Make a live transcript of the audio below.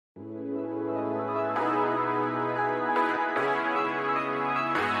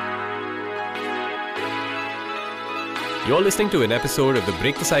You're listening to an episode of the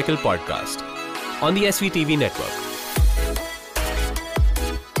Break the Cycle podcast on the SVTV network.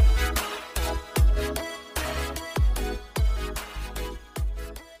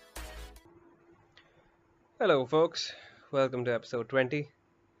 Hello, folks. Welcome to episode 20.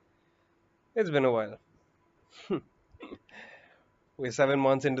 It's been a while. We're 7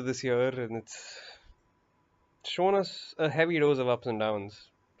 months into this year, and it's shown us a heavy dose of ups and downs.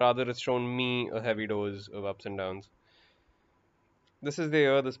 Rather, it's shown me a heavy dose of ups and downs. This is the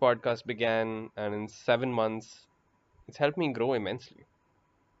year this podcast began, and in 7 months, it's helped me grow immensely.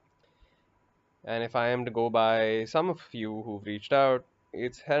 And if I am to go by some of you who've reached out,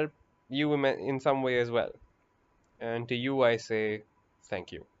 it's helped you in some way as well. And to you, I say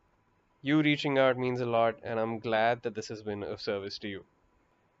thank you. You reaching out means a lot, and I'm glad that this has been of service to you.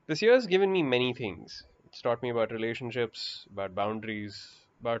 This year has given me many things. It's taught me about relationships, about boundaries,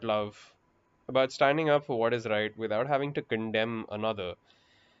 about love, about standing up for what is right without having to condemn another,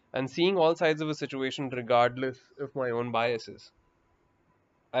 and seeing all sides of a situation regardless of my own biases.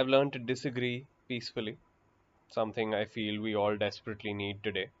 I've learned to disagree peacefully, something I feel we all desperately need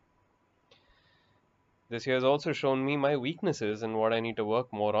today. This year has also shown me my weaknesses and what I need to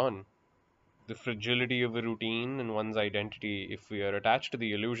work more on. The fragility of a routine and one's identity if we are attached to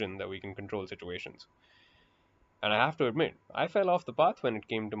the illusion that we can control situations. And I have to admit, I fell off the path when it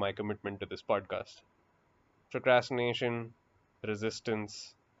came to my commitment to this podcast. Procrastination,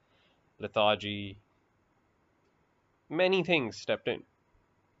 resistance, lethargy, many things stepped in.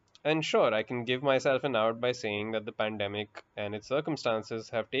 And sure, I can give myself an out by saying that the pandemic and its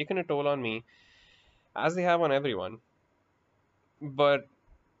circumstances have taken a toll on me, as they have on everyone. But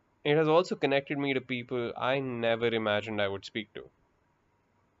it has also connected me to people I never imagined I would speak to.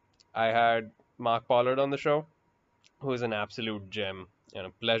 I had Mark Pollard on the show, who is an absolute gem and a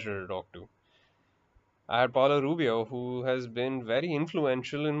pleasure to talk to. I had Paulo Rubio, who has been very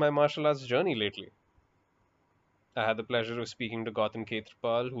influential in my martial arts journey lately. I had the pleasure of speaking to Gautam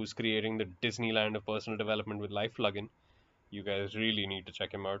Khetrapal, who's creating the Disneyland of personal development with Life Plugin. You guys really need to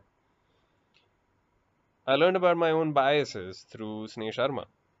check him out. I learned about my own biases through Sneh Sharma,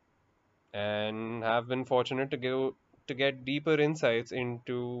 and have been fortunate to get deeper insights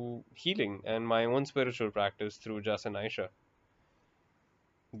into healing and my own spiritual practice through Jas and Aisha.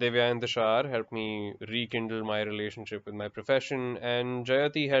 Divya and Dashar helped me rekindle my relationship with my profession, and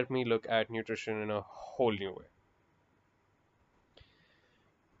Jayati helped me look at nutrition in a whole new way.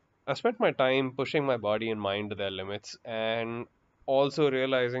 I spent my time pushing my body and mind to their limits and also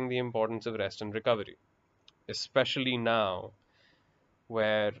realizing the importance of rest and recovery, especially now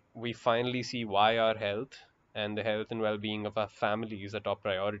where we finally see why our health and the health and well-being of our family is a top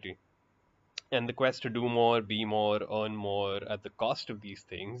priority. And the quest to do more, be more, earn more at the cost of these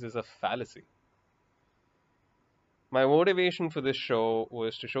things is a fallacy. My motivation for this show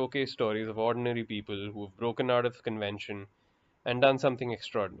was to showcase stories of ordinary people who have broken out of convention and done something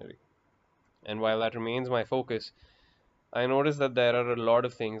extraordinary. And while that remains my focus, I notice that there are a lot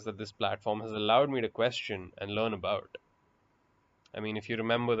of things that this platform has allowed me to question and learn about. I mean, if you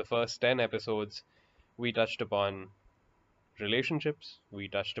remember the first 10 episodes, we touched upon relationships, we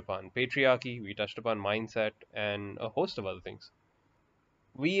touched upon patriarchy, we touched upon mindset, and a host of other things.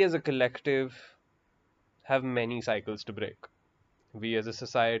 We as a collective have many cycles to break. We as a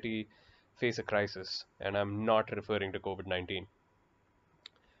society face a crisis, and I'm not referring to COVID-19.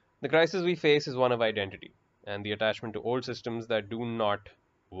 The crisis we face is one of identity and the attachment to old systems that do not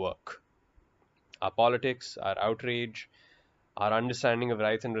work. Our politics, our outrage, our understanding of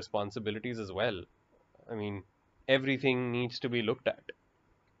rights and responsibilities as well. I mean, everything needs to be looked at.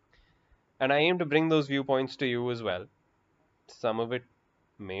 And I aim to bring those viewpoints to you as well. Some of it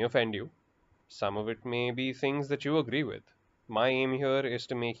may offend you, some of it may be things that you agree with. My aim here is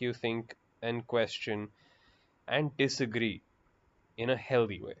to make you think and question and disagree in a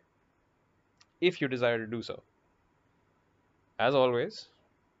healthy way, if you desire to do so. As always,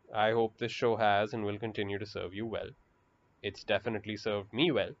 I hope this show has and will continue to serve you well. It's definitely served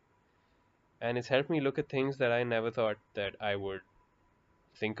me well, and it's helped me look at things that I never thought that I would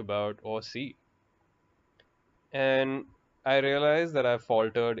think about or see. And I realize that I've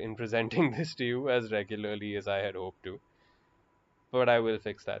faltered in presenting this to you as regularly as I had hoped to, but I will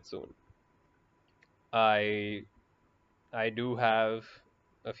fix that soon. I I do have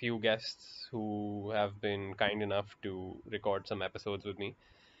a few guests who have been kind enough to record some episodes with me.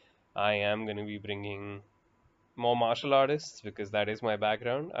 I am going to be bringing more martial artists because that is my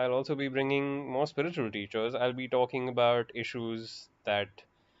background. I'll also be bringing more spiritual teachers. I'll be talking about issues that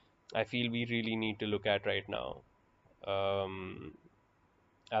I feel we really need to look at right now,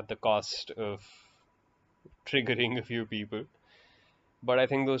 at the cost of triggering a few people, but I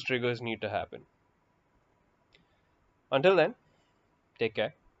think those triggers need to happen. Until then, take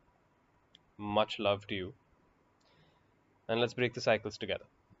care. Much love to you, and let's break the cycles together.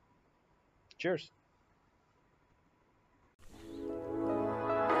 Cheers.